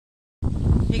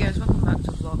Guys, welcome back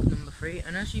to vlog number 3,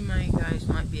 and as you guys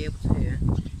might be able to hear,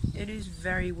 it is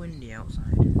very windy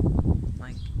outside,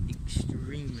 like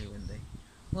extremely windy.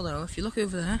 Although if you look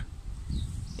over there,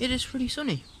 it is pretty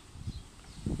sunny,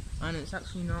 and it's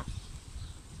actually not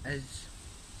as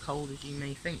cold as you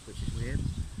may think, which is weird.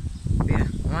 But yeah,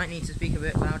 I might need to speak a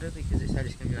bit louder because it said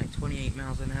it's going to be like 28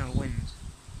 miles an hour winds,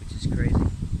 which is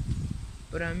crazy.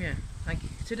 But yeah, like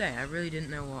today I really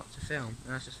didn't know what to film,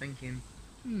 and I was just thinking,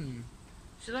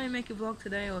 should I make a vlog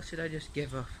today or should I just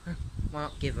give up? Well,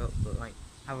 not give up, but like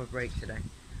have a break today.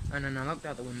 And then I looked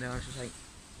out the window and I was just like,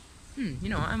 you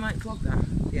know what, I might vlog that.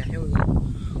 Yeah, here we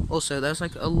go. Also, there's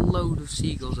like a load of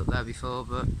seagulls up there before,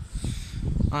 but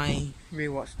I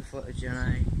rewatched the footage and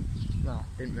I, well,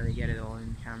 didn't really get it all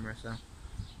in camera, so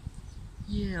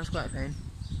yeah, it was quite a pain.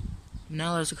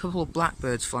 Now there's a couple of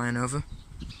blackbirds flying over.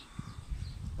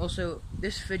 Also,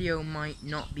 this video might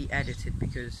not be edited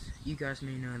because you guys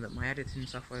may know that my editing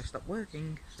software stopped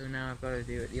working, so now I've got to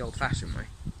do it the old-fashioned way,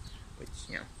 which,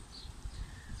 you know.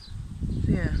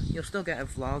 So yeah, you'll still get a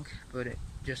vlog, but it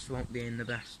just won't be in the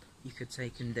best, you could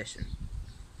say, condition,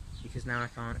 because now I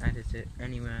can't edit it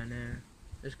anywhere near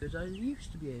as good as I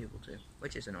used to be able to,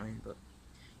 which is annoying, but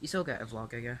you still get a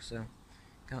vlog, I guess, so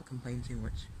can't complain too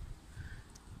much.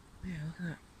 But yeah, look at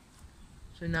that.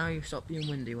 So now you stop being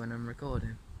windy when I'm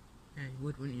recording. Yeah, you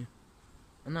would, wouldn't you?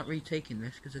 I'm not retaking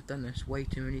this because I've done this way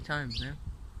too many times now.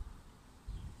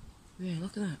 Yeah,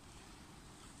 look at that.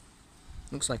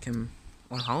 Looks like I'm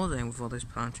on holiday with all those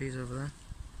palm trees over there.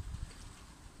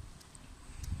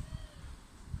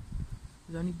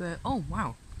 Is there any bird? Oh,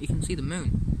 wow. You can see the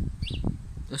moon.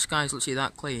 The sky's literally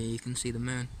that clear, you can see the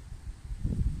moon.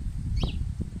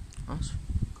 That's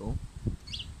cool.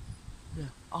 Yeah.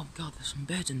 Oh, God, there's some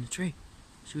birds in the tree.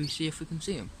 Should we see if we can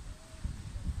see them?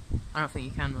 I don't think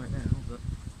you can right now, but...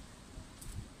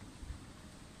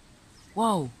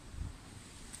 Whoa!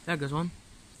 There goes one.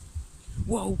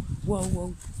 Whoa, whoa,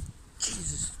 whoa.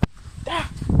 Jesus. Ah!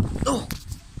 Oh!